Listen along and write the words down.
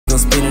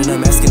spinning,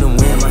 I'm asking them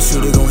when. My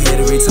shooter gon' hit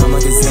every time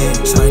like a Zen.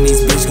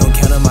 Chinese bitch gon'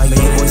 count on my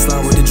yen. Boy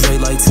slide with the Dre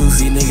like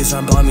Tusi. Niggas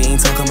tryna block me, ain't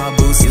talking my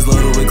boots. He's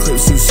loaded with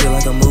clips, shoot shit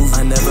like a movie.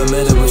 I never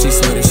met her, but she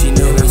swear that she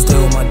knew. And I stay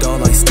with my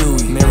dog like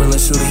Stewie. Maryland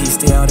shooter, he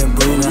stay out and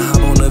brew. Now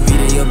hop on the beat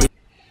and your bitch.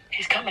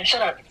 He's coming,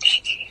 shut up.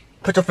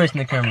 Put your face in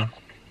the camera.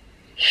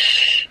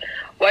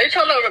 Why you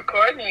trying to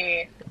record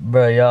me?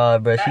 Bro, y'all,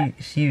 bro,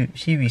 she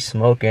be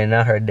smoking.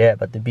 Now her dad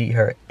about to beat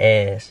her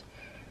ass.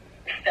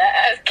 That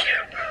ass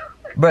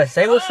cute. Bro,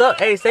 say what's up.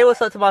 Hey, say what's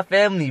up to my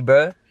family,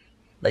 bro.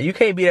 Like, you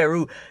can't be that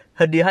rude.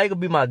 How you gonna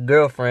be my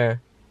girlfriend?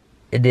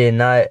 It did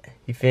not.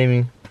 You feel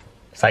me?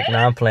 It's like,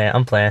 nah, I'm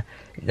playing.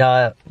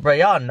 Bro,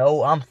 y'all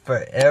know I'm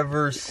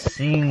forever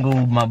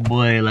single, my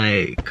boy.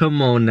 Like,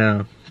 come on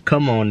now,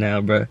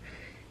 bro.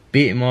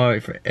 Big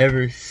Marii,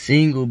 forever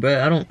single, bro.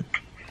 I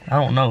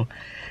don't know.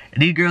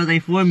 These girls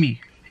ain't for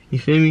me. You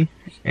feel me?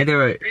 Ain't that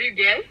right? Are you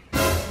gay?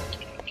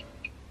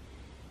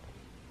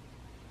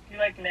 You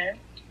like men?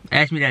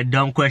 Ask me that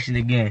dumb question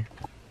again.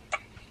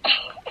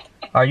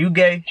 Are you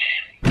gay?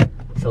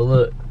 So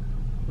look,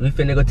 we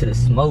finna go to the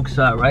smoke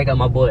shop, right? Got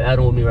my boy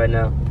Adam with me right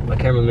now. My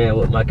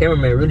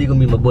cameraman really gonna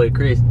be my boy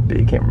Chris.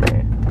 Big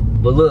cameraman.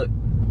 But look,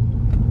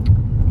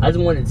 I just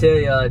wanted to tell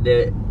y'all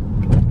that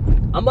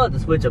I'm about to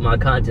switch up my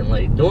content.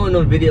 Like, doing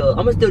them videos,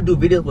 I'm gonna still do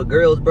videos with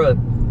girls, bro.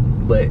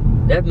 But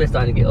that been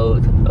starting to get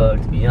old,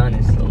 to be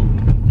honest. So,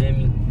 you feel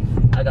me?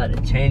 I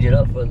gotta change it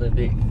up for a little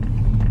bit.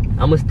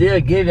 I'ma still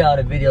give y'all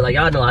the video. Like,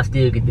 y'all know I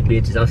still get the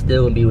bitches. I'm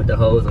still gonna be with the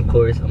hoes, of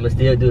course. I'ma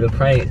still do the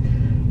pranks.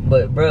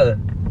 But, bruh,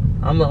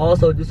 I'ma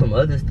also do some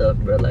other stuff,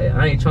 bruh. Like,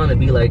 I ain't trying to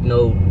be like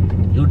no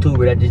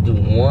YouTuber that just do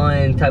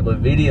one type of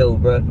video,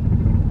 bruh.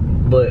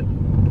 But,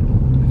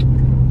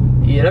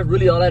 yeah, that's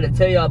really all I had to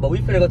tell y'all. But we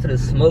finna go to the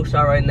smoke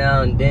shop right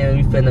now, and then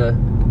we finna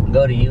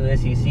go to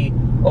UNCC.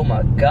 Oh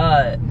my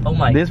god. Oh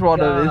my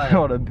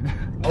god.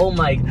 Oh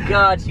my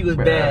god, she was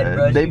bad,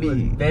 bro. She was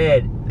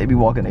bad. They be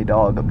walking their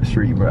dog up the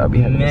street, bro. I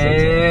be having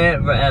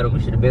man, bro, Adam, we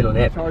should have been on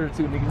that. Charger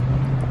too,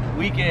 nigga.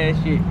 Weak ass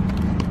shit.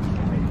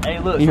 Hey,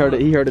 look. He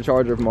heard the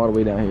charger from all the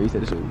way down here. He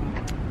said it should.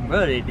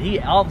 Bro, he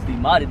obviously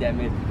modded that,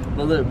 man.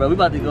 But look, bro, we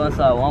about to go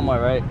inside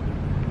Walmart, right?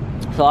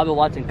 So I've been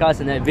watching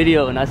Constant that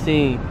video, and I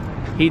seen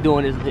he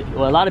doing this.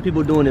 Well, a lot of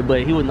people doing it,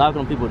 but he was knocking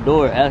on people's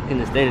door asking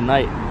to stay the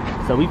night.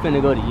 So we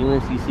finna go to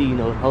UNCC, you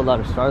know, a whole lot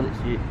of Charlotte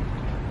shit.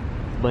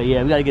 But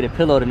yeah, we gotta get a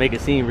pillow to make it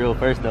seem real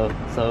first though.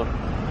 So,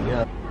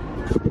 yeah.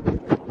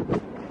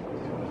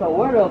 So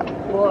where the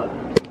fuck?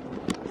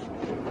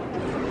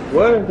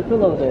 Where's the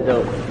pillows at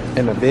though?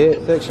 In the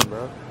bed section,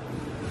 bro.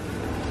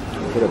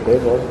 Get a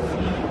bed, bro.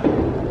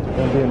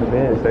 Don't be in the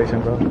bed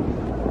section, bro.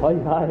 Why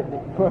you hiding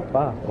it, bro?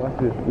 Wow, watch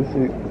this. This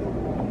is.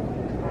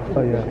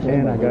 Oh yeah,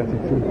 and I got you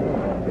too.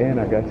 And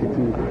I got you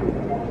too.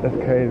 That's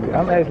crazy.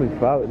 I'm actually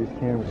following this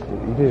camera shit.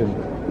 You feel me?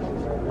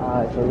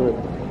 Alright, so look.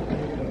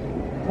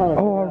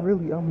 Oh,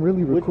 I'm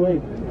really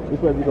recording.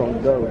 Which way we gonna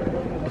go?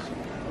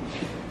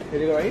 Here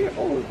they go right here?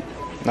 Oh.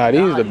 Nah,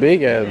 these are the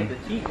big ass ones. The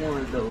cheap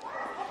ones though.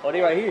 Oh,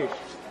 they right here.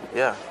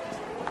 Yeah.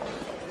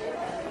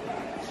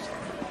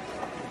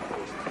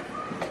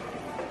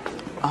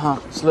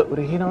 Slip with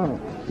the heat on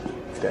them.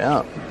 Stay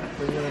out.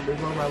 With the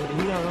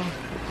heat on them.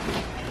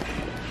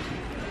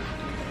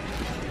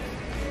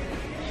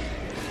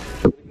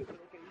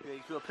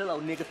 A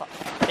pillow, nigga.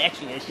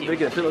 Action and shit.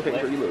 Make it a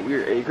pillowcase for you look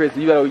weird. Hey, Chris,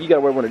 you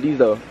gotta wear one of these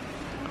though.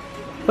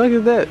 What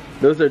is that?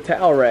 Those are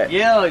towel racks.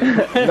 Yeah.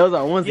 Those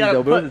are onesies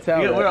though, but those are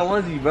towel racks. Wear a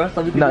onesie, bro.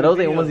 So nah, those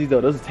ain't onesies though.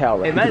 Those are towel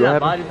racks. Hey, imagine I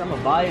buy this, I'ma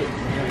buy it.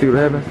 See what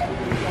happens?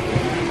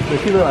 But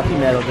she look like she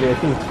mad over there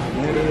too.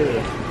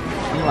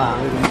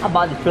 Yeah. I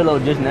bought this pillow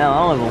just now.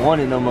 I don't even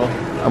want it no more.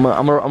 I'm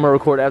gonna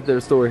record after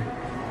the story.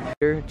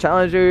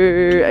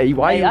 Challenger. Hey,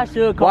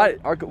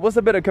 what's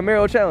a better Camaro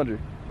or Challenger?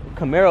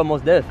 Camaro,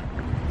 most def.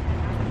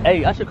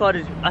 Hey, I should call.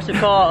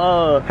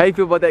 How you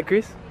feel about that,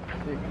 Chris?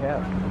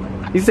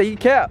 He said he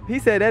cap. He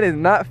said that is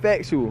not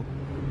factual.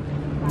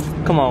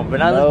 Come on, bro.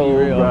 Now let's be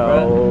real,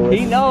 bro.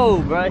 He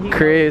know, bro.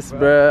 Chris,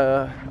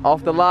 bro.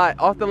 Off the lot,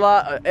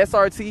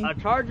 SRT.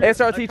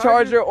 SRT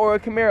Charger or a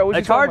Camaro? What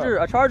a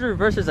Charger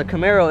versus a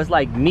Camaro is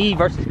like me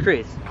versus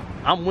Chris.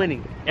 I'm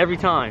winning every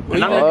time.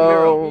 When I'm in the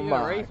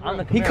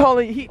Camaro, he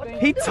calling.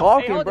 He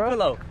talking, hey,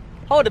 bro.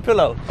 Hold the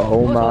pillow.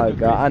 Oh my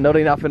god! I know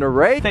they not finna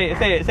race. Say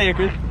it,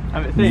 Chris.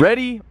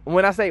 Ready?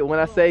 When I say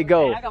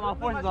go. Hey, I got my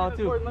forces on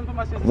too.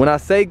 When I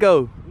say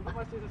go.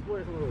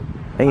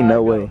 Ain't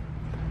no way.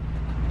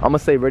 I'm gonna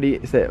say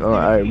ready, set. All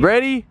right,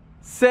 ready,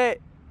 set,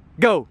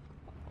 go.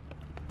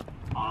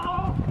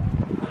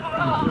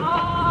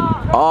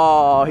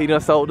 Oh, he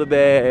done sold the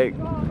bag.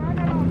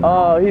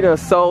 Oh, he done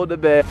sold the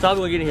bag. So I'm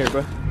gonna get in here,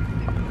 bro.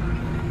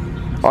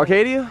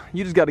 Arcadia,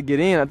 you just gotta get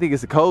in. I think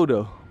it's a code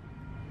though.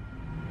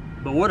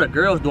 But where the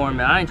girls dorm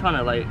at? I ain't trying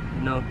to like,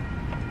 you know.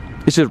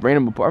 It's just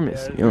random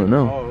apartments. You don't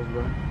know.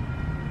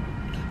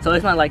 So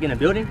it's not like in a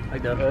building,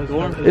 like the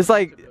dorms. It's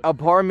like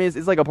apartments.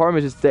 It's like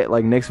apartments just set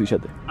like next to each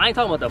other. I ain't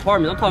talking about the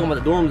apartments. I'm talking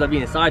about the dorms that be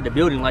inside the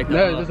building, like the.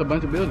 Yeah, just a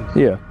bunch of buildings.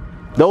 Yeah,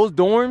 those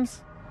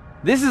dorms.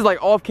 This is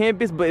like off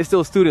campus, but it's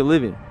still student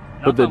living.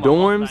 But the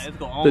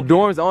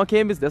dorms on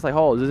campus, that's like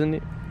halls, isn't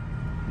it?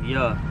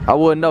 Yeah. I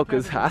wouldn't know,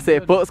 cause I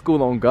said fuck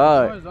school on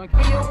God.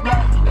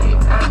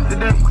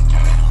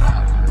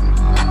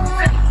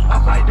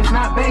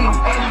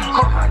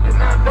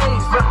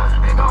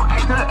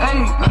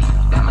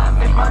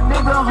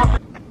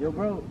 Yo,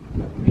 bro.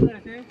 You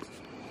understand?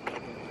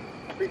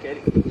 Appreciate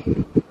it.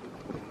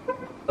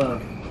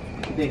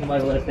 You think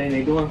somebody let us stay in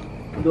their dorm?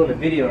 I'm doing a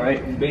video, right?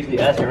 It's basically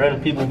asking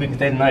random people if we can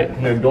stay the night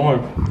in their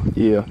dorm.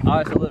 Yeah.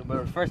 Alright, so look,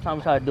 bro. The first time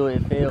I tried to do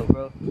it, it failed,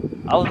 bro.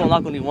 I was gonna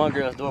knock on these one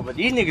girl's door, but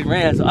these niggas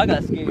ran, so I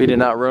got scared. We did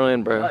not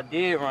run, bro. I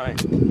did run.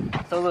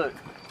 So look,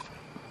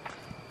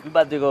 we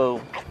about to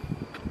go.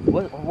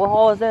 What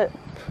hall is that?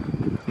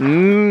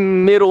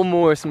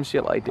 Middlemore, some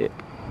shit like that.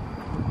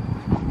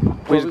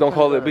 We just gonna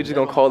call it. We just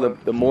gonna call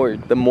it the Moore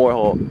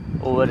hall.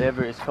 Or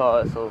whatever it's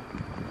called. So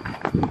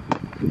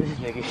this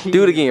nigga.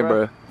 Do it again,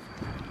 bro.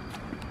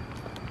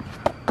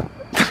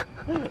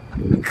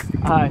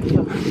 Alright.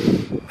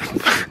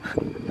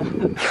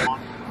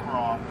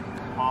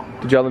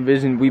 Did y'all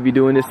envision we be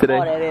doing this today?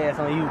 All that ass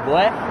on you,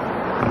 boy.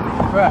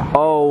 Bruh.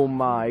 Oh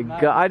my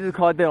god! I just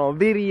caught that on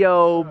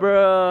video,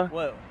 bruh.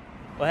 What?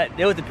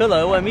 There was the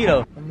pillow. It wasn't me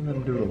though. I'm gonna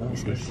do it alone.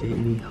 They sent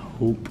me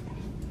hope.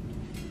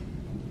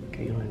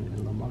 Caitlin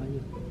and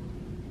Lamaya.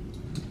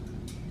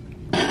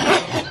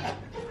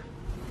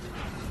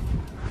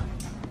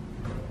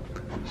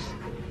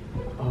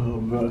 Oh,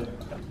 bro.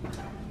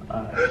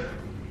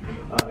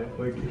 Alright,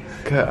 fuck it.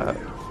 God,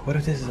 what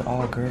if this is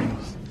all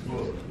girls?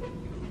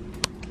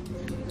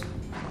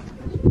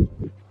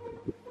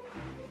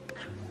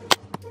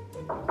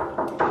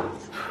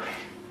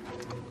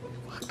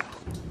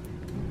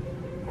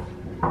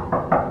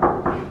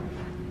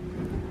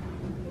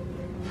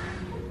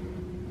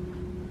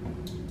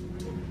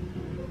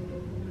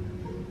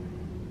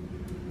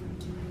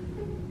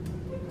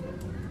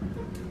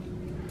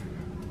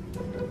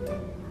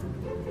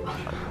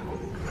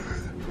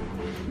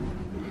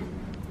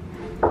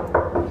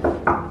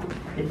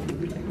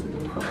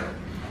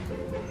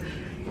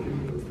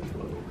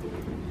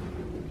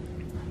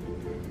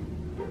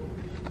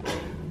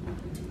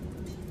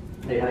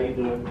 Hey, how you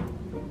doing?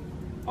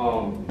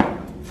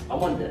 I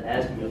wanted to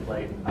ask you if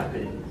like I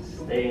could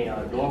stay in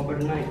your dorm for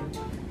the night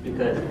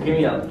because hear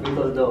me out. Let me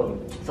close the door.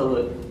 So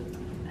look,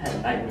 I had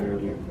a nightmare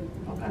earlier.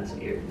 I'm kind of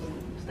scared.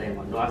 Stay in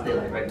my dorm. I stay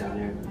like right down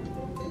there.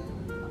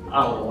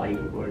 I don't know why you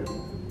recorded.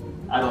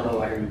 I don't know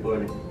why you're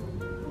recording.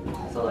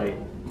 So like,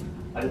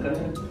 I can come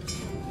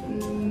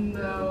in.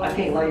 No. I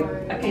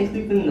can't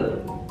sleep in the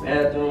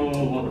bathroom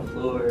on the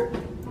floor.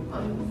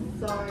 I'm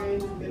sorry,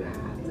 it's gonna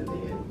have to be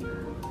it.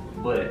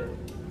 But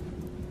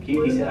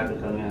Kiki said I can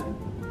come in.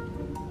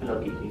 I know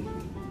Kiki.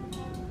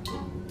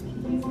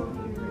 He's not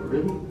here.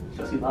 Really?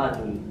 So she lied to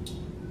me.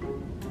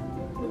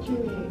 What's your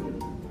name?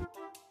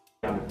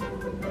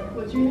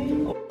 What's your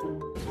name?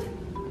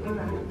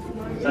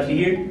 Okay. So she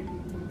here?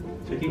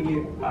 So Kiki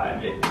here? Alright,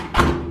 bet.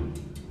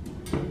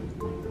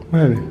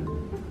 Wait.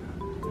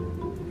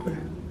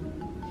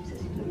 She said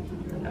she's gonna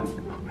keep her now. I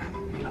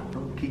don't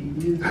know who Kiki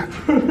is.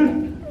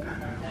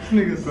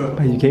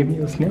 Oh, you gave me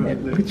your snap.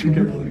 What you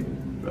doing?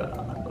 Bro, I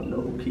don't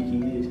know who Kiki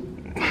is.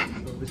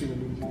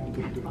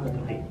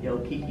 I'm like, yo,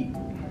 Kiki.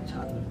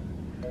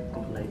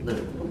 I'm like,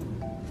 look.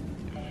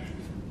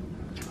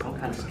 I'm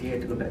kind of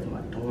scared to go back to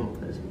my dorm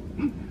because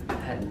I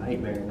had a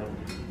nightmare and I'm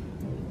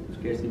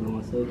scared to sleep by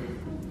myself.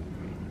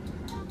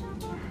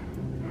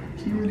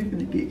 She really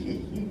gonna get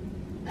Kiki.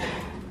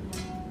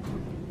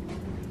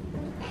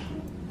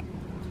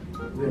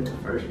 We had the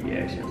first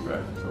reaction,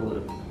 bro. So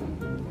look.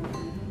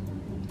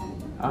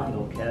 I ain't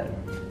gonna cap.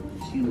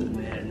 She was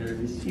mad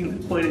nervous. She was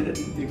pointing at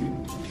the nigga.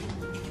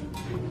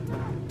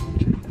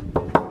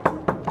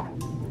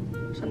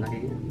 So not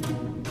here.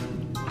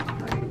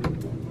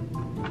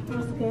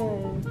 What's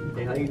good?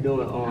 Hey, how you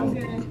doing? I'm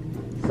good.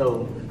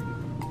 So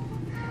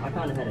I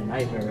kind of had a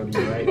nightmare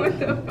earlier, right? What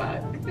the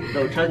fuck?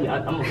 So trust me,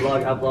 I'm a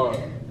vlog. I vlog.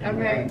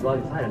 Okay. I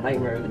vlog. I had a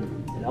nightmare earlier,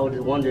 and I was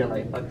just wondering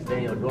like if I could stay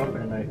in your dorm for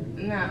the night.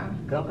 No.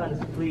 Cause I'm kind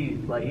of please,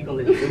 like you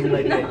gonna let me do me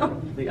like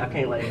that? Please, I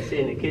can't like sit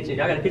in the kitchen.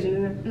 Y'all got a kitchen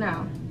in there?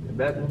 No. The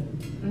bathroom?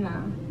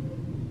 No.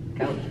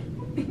 Couch?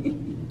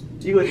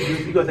 You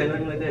gonna say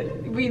nothing like that?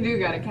 We do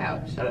got a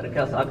couch. I got a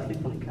couch, so I can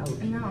sleep on the couch.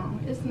 No,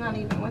 it's not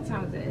even. What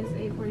time is it? It's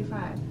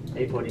 8:45.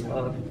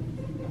 8:45.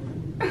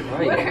 What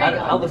Alright, are I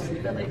y'all was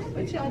sleeping at like What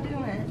 6. y'all doing?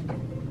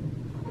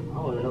 I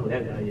don't even know who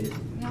that guy is.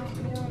 No,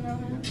 you don't know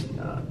him?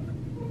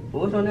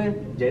 What's your name?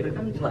 Jada?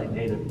 I'm It's like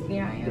Jada.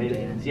 Yeah, I am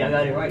Jada. See, I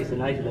got it right, so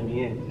now you should let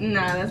me in. No,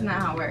 that's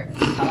not how it works.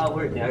 How I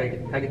work? Can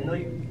I get to know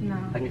you? No.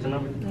 I can get your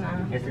number? No.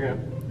 Instagram?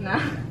 No.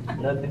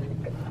 Nothing?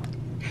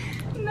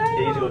 No. Yeah,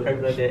 you just go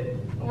crazy like that.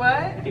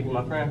 What? Keep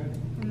my friend?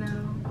 No.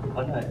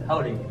 Oh, no. How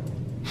old are you?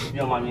 If you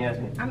don't mind me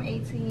asking. I'm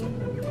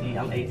 18.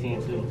 Yeah, I'm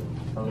 18 too.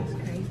 So That's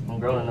crazy. I'm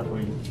growing up for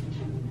you.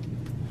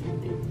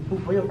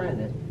 Where your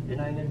friend at? You're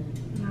not in there?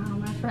 No,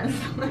 my friends.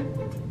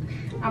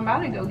 I'm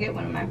about to go get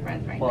one of my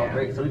friends right Well, now.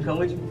 great. So we come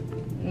with you?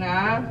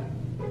 Nah.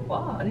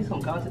 Wow, I need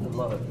some content to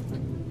vlog.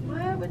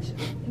 What? But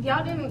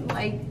y'all didn't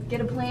like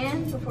get a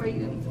plan before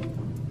you?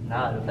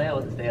 Nah, the plan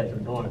was to stay at your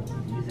dorm.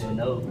 You said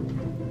no.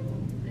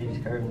 They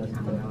just curving us. I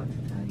don't know what to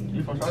tell you.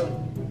 You from Charlotte?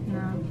 No.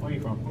 Where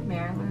you from?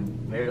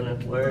 Maryland.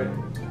 Maryland. Where?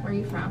 Where are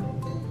you from?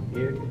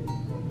 Here.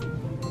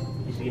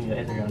 You should give me your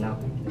Instagram now.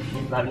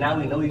 Like, now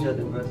we know each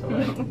other, bro. So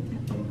like,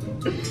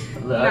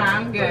 look, Nah,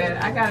 I'm good.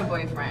 I got a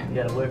boyfriend.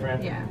 You got a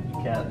boyfriend? Yeah.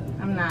 You cap.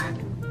 I'm not.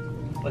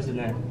 What's his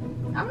name?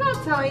 I'm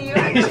not telling you.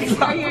 I can't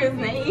tell you his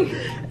name.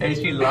 Hey,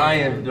 she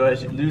lying, bro.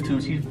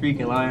 YouTube, she's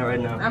freaking lying right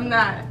now. I'm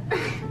not.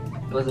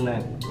 What's his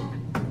name?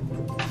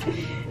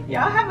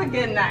 Y'all have a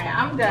good night.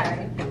 I'm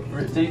done.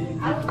 See,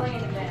 I was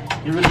laying in bed.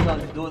 you really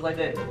gonna do it like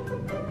that?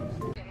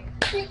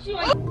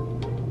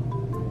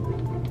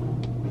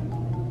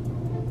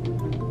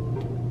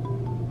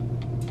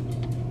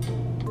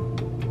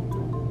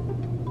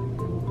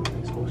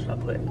 What should I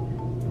put?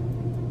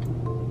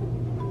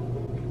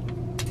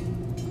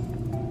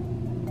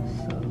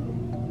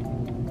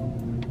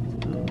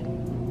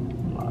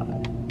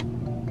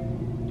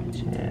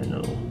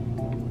 Channel.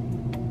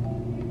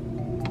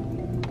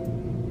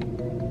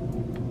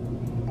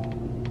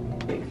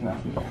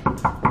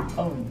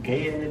 Oh,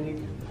 gay ass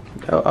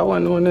nigga. I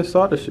wasn't the one that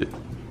saw the shit.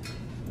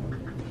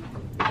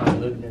 I'm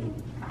looking at you.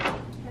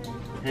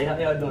 Hey, how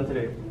y'all doing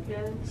today?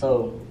 Good.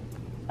 So,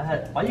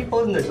 why you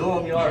closing the door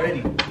on me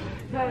already?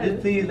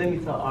 Just please let me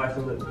talk. Alright,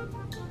 so look.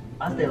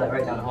 I stay like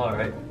right down the hall,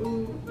 right?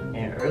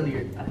 And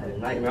earlier, I had a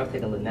nightmare. I was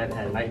taking a little nap, I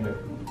had a nightmare.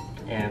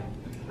 And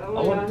Oh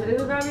my gosh,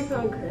 this is gonna be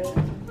so crazy.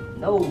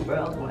 no, bro,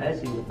 I was gonna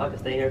ask you if I could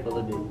stay here for a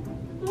little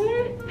bit.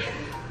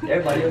 What?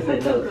 Everybody else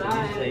said no, so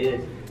Right. you say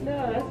yes.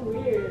 No, that's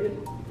weird.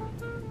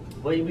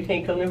 Well, we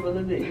can't come in for a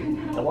little bit.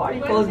 And why are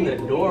you closing the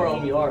door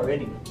on me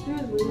already?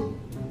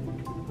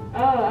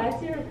 Oh, I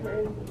see your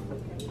friends.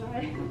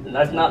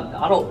 That's not,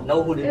 I don't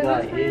know who this Is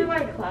guy this for your is.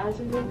 like class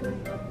or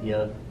something?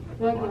 Yeah,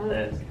 What my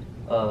class?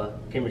 class.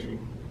 Chemistry.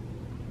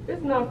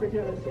 It's not for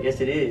chemistry. Yes,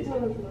 it is. No,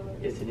 it's not.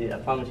 Yes, it is, I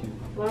promise you.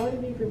 Why would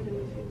it be for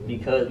chemistry?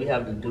 Because we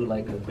have to do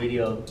like a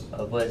video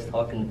of us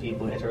talking to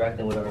people,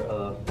 interacting with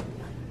our,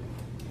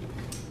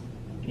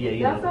 yeah,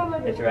 you That know, sounds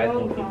like a interacting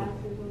film with class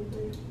people. or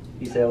something.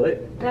 You said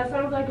what? That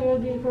sounds like it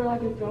would be for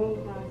like a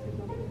film class or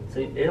something.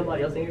 So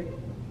anybody else in here?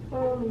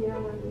 Yeah,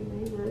 my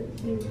neighbor.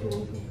 She's doing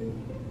something.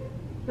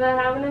 But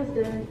have a nice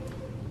day.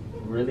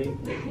 Really?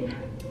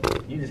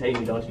 You just hate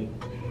me, don't you?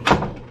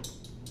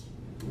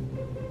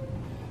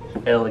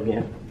 L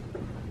again.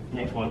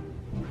 Next one.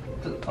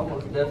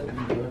 Almost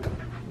definitely good.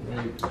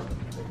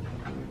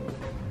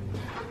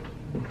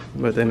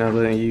 But they're not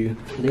letting you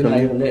They're come not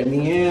in. even letting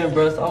me in,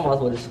 bro, so I might as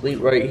well just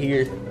sleep right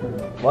here.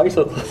 Why are you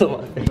so close to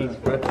my face,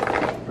 bro?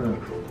 Bro,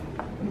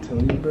 I'm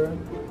telling you, bro.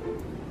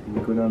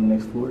 We go down the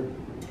next floor.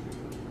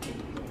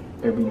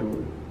 Every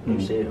door. You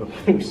shit,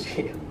 you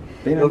shit.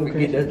 They not Don't gonna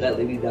forget catch that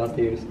lady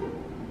downstairs.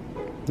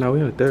 No,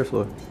 we on the third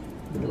floor.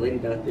 The lady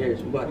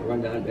downstairs, we about to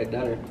run down back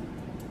down there.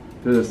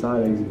 There's a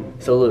side exit.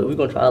 So look, we're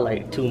gonna try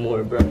like 2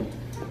 more, bro.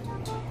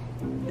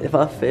 If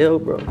I fail,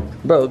 bro,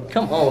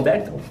 come on,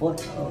 back the fuck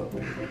up.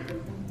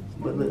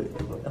 But look,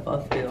 if I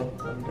fail,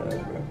 I'm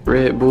done, bro.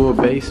 Red Bull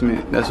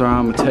basement. That's where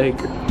I'm gonna take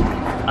her.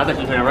 I thought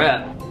you was gonna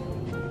rap.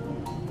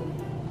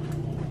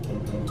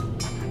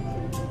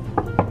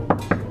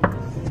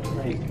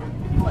 Like,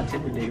 my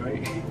Tinder day,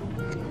 right?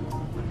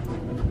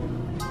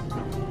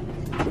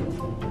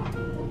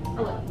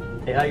 Hello.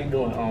 Hey, how you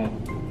doing?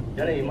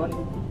 Y'all need money?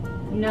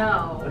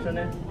 No. What's your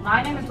name?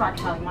 My name is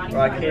Raquel. My name is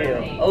my Raquel.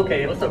 roommate.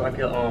 Okay, what's up,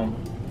 Raquel?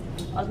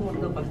 I just want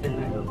to know if I stay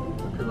there though,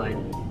 cause like,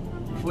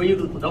 before you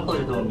don't close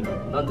the door on me.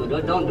 Don't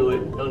do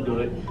it. Don't do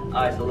it. All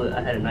right, so look,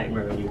 I had a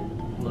nightmare earlier.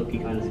 Low-key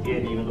kind of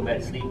scared to even go back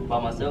to sleep by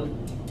myself.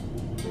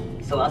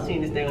 So I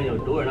seen this thing on your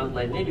door, and I was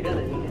like, maybe they'll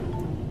let me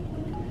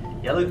in.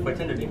 Y'all looking for a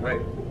Tinder date,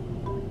 right?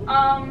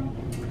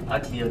 I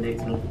could be your date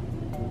too.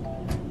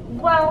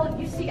 Well,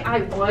 you see,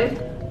 I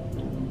would.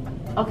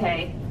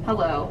 Okay.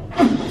 Hello.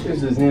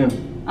 This is him.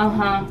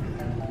 Uh-huh.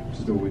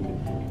 Just a wicked.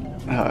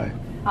 Hi.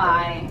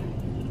 Hi.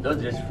 Those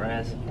are just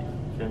friends.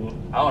 Feel me?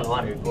 I don't know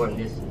how to record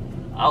this.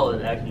 I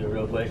was actually a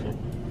real question.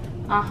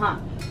 Uh-huh.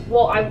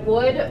 Well, I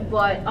would,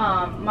 but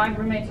my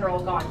roommates are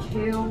all gone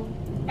too,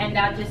 and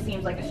that just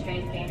seems like a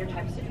strange danger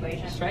type of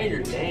situation.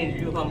 Stranger danger?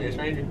 You call me a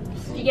stranger?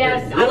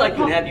 Yes. It look like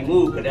you're in a happy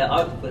mood because that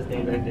octopus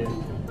thing back there.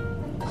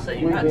 So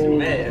you're not too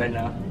mad right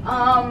now.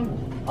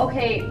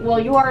 Okay, well,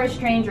 you are a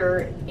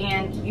stranger,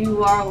 and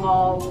you are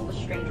all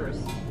strangers.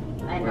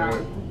 And,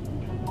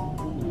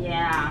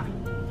 yeah.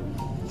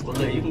 Well,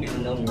 look, you can get to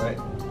know me, right?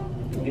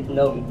 You can get to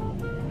know me.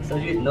 So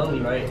you get to know me,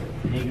 right?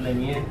 Then you can let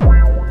me in.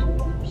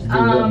 Just give it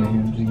up,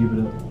 man. Just give it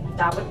up.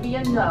 That would be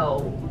a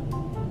no.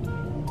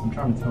 I'm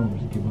trying to tell him,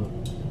 just give up.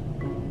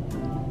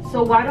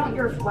 So why don't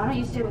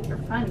you stay with your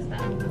friends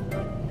then?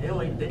 They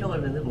don't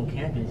even live on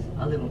campus.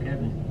 I live on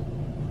campus.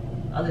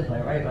 I live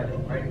like right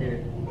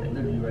there. Like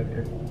literally right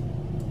there.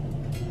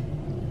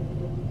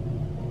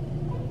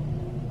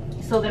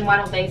 So then why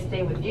don't they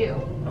stay with you?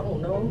 I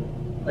don't know.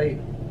 Like,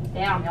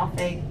 Damn, y'all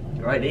fake.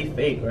 right, they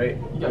fake, right?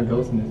 You got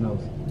ghosts in his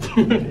house.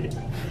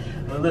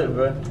 Well, look,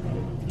 bro. You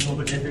wanna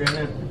put this here in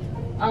there?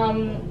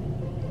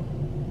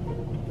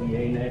 You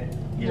ain't there?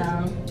 Yes. No.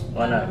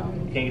 Why not?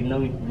 You can't get to know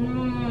me?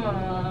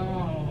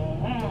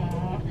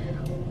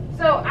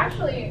 So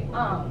actually,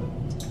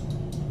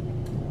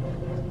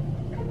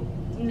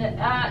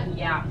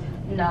 Yeah.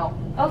 No.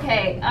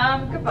 Okay,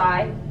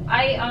 goodbye.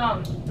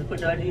 Just put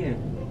your ID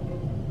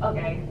in.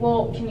 Okay,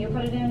 well, can you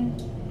put it in?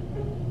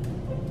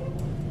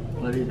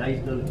 What is, I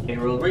used to, hey,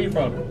 Rose, where you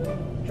from?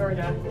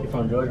 Georgia. You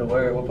from Georgia?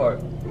 Where? What part?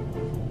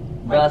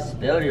 Bro, I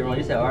spelled it wrong.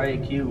 You said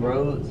R-A-Q,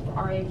 Rhodes?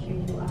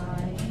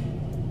 R-A-Q-U-I.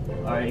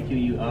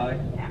 R-A-Q-U-I?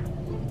 Yeah.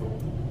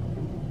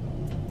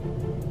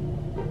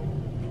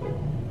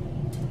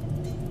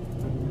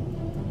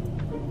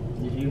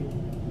 Did you?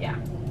 Yeah.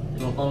 You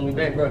gonna follow me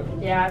back, bro?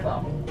 Yeah, I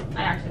will.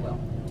 I actually will.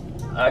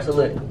 Alright, so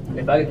look,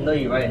 if I get to know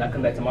you, right, and I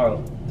come back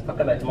tomorrow, if I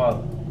come back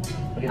tomorrow,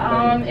 I'll get to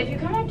know you. If you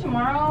come back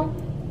tomorrow,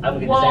 I would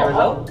get the same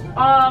result?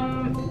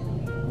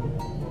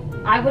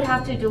 I would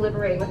have to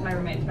deliberate with my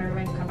roommates. My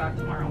roommates come back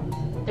tomorrow.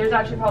 There's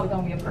actually probably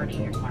going to be a party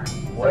here tomorrow.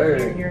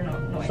 Word. So you're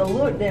no. So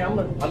look, then I'm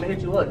gonna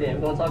hit you up. Then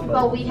we're gonna talk about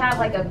Well, it. we have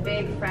like a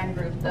big friend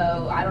group,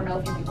 though. I don't know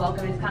if you'd be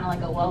welcome. It's kind of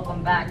like a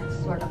welcome back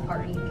sort of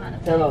party kind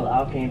of thing. Tell them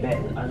I came back.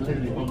 I'm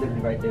literally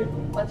right there.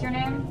 What's your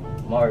name?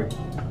 Marii.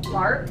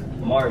 Mark?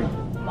 Marii.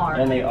 Mark.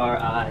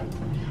 M-A-R-I.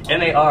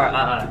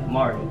 M-A-R-I-I.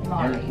 Marii.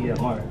 Marii. Yeah,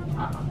 Marii.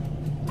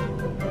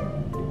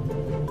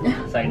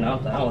 It's like, no,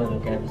 I don't live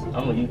on campus.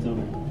 I'm a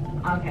YouTuber.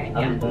 Okay.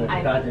 I'm Yeah. doing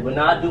content, but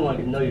no, I do want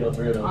to get to know you though,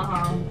 for real though.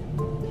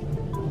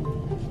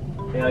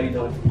 Hey, how you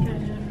doing?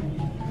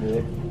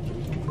 Good.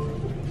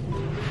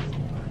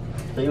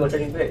 So you want to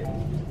take me back?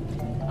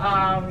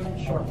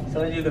 Sure. As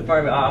soon as you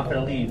confirm it, I'm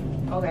gonna leave.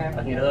 Okay.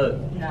 I need a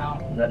hug. No.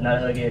 Not a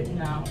hug yet.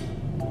 No.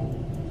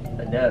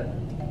 Like that.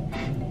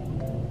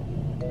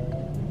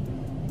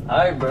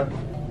 Alright, bro.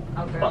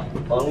 Okay.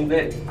 Follow me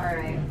back.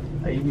 Alright.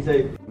 Hey, you be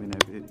safe. In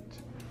that bitch.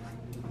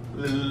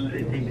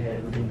 Take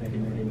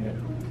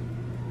that.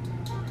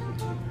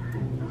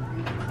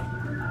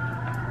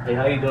 Hey,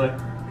 how you doing?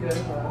 Good.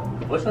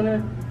 What's your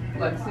name?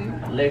 Lexi.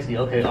 Lexi,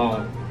 okay,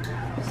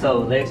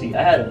 so Lexi,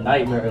 I had a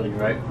nightmare earlier,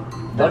 right?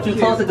 Don't you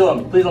close the door on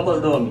me. Please don't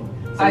close the door on me.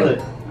 So look,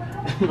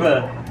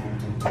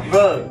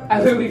 bruh. I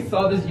literally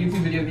saw this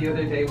YouTube video the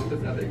other day with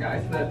this other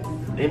guy, so that's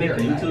They make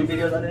very YouTube nice.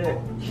 videos out of that?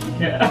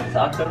 Yeah. So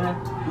I'll come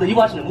in. Look, you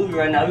watching a movie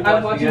right now. We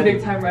I'm watching together.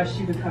 Big Time Rush.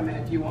 You can come in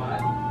if you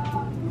want.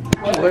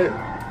 What?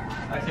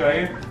 I see right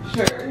here.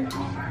 Sure.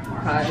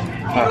 Hi.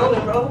 Keep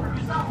rolling, bro.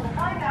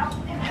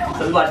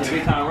 So we watching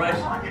Big Time Rush?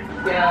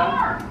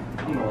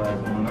 Yeah. You know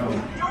what's going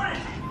on.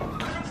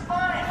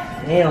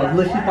 Damn,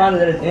 look, she finally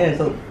let us in.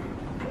 So,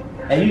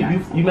 hey,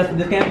 you mess with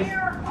this campus?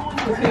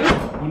 With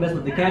who? You mess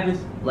with the campus?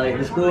 Like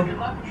the school?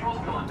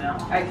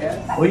 I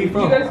guess. Where you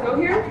from? You guys go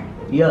here?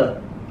 Yeah,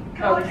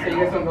 Oh, so you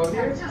guys don't go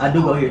here? I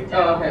do go here.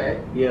 Oh, okay.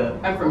 Yeah.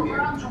 I'm from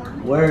here.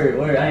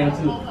 Word, I am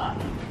too.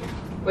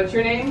 What's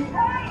your name?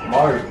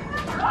 Mark.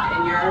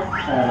 And you're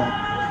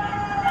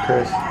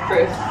Chris.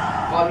 Chris.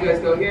 All of you guys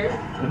go here?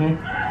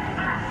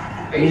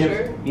 Mm-hmm. Are you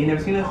sure? You ain't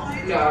never seen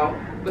us? No.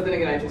 But then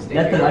again, I just stay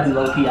That's because I here. be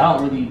low key. I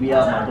don't really be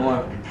out my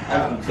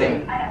dorm.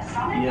 Same.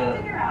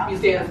 Yeah. You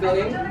stay in this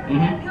building?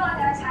 Mm-hmm.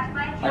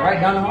 Like right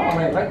down the hall,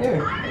 right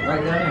there. Like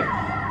right down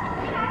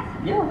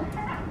there. Yeah.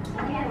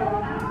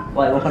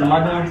 What, what come to my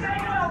dorm?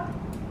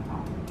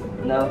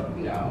 No.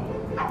 No.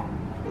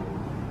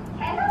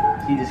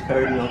 She just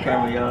curvy on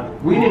camera, y'all.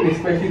 We didn't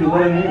expect you to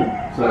let him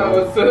in.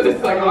 So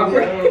it's like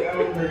awkward.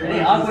 It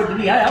ain't awkward to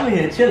me. I'm in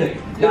here chilling.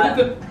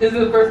 This is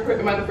the first.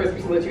 Am I the first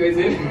person to let you guys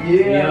in?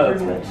 Yeah.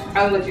 Pretty much.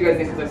 I only let you guys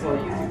in because I saw the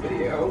YouTube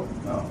video.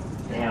 Oh.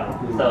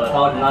 Damn. So if I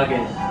was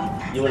knocking,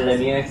 you wouldn't let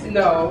me in?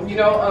 No, you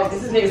know,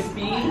 this is his name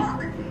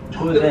Speed.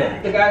 Who is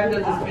that? The guy who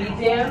does the speed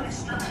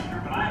dance.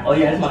 Oh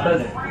yeah, that's my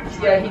cousin.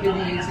 Yeah, he did the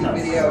YouTube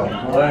video.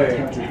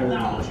 Word.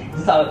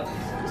 This how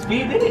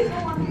Speed did it?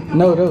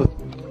 No, those.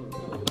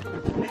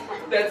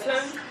 That's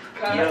him.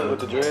 Yo, With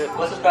the dread.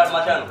 go subscribe to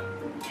my channel.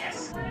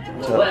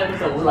 What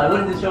episode? Like,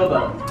 what is this show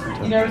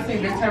about? You never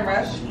seen Big Time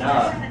Rush?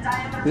 Nah.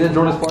 Is that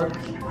Jordan Sparks?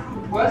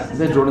 What? Is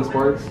that Jordan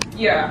Sparks?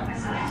 Yeah.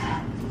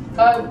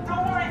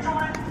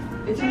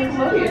 It's a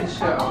Nickelodeon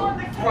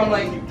show from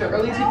like the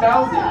early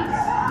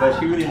 2000s. But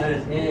she really let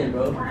us in,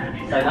 bro.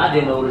 Like, I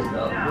didn't know this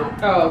stuff.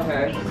 Oh,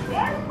 okay.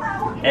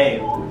 Hey,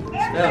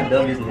 spell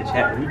W's in the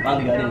chat. We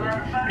finally got in.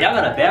 Y'all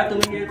got a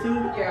bathroom in here too?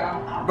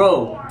 Yeah.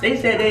 Bro, they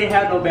said they didn't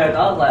have no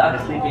bathroom. I was like, I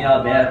can sleep in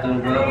y'all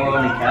bathroom, bro, or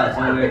on the couch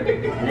somewhere.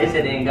 And they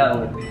said they ain't got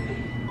one.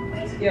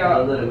 Yeah.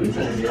 Oh, look, we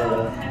sent it,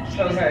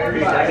 Okay.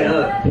 Back it Bye.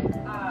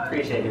 up.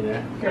 Appreciate it,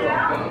 man. You're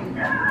welcome.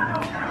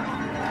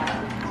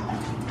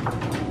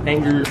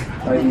 Anger.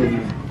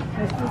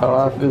 Oh,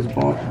 off this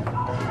bump.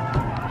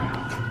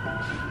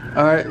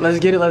 All right, let's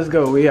get it. Let's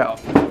go. We out.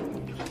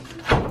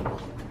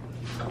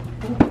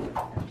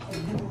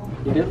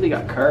 You definitely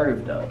got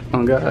curved though.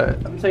 Oh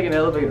God. I'm taking the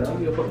elevator.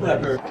 I'm gonna put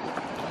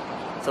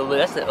that. So look,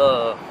 that's the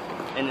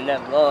end of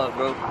that vlog,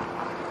 bro.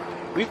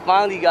 We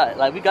finally got,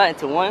 like, we got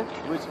into one,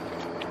 which,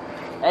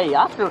 hey,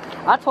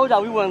 I told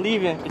y'all we weren't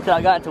leaving until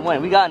I got into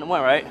one. We got into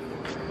one, right?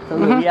 So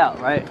look, we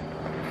out, right?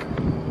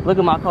 Look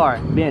at my car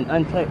being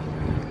untouched.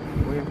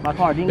 My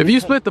car didn't If get you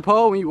touched. split the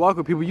pole when you walk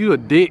with people, you a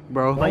dick,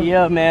 bro. But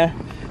yeah, man,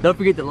 don't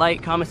forget to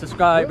like, comment,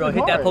 subscribe, bro.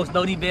 Hit that post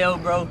noti bell,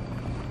 bro.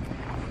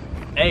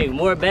 Hey,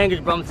 more bangers,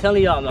 bro. I'm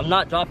telling y'all, I'm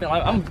not dropping.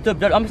 Like, I'm still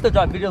dropping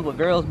videos with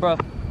girls, bro.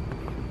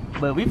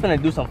 But we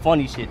finna do some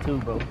funny shit too,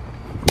 bro.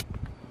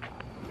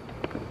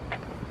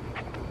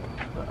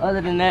 But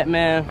other than that,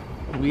 man,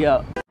 we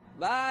out.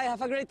 Bye,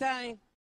 have a great time.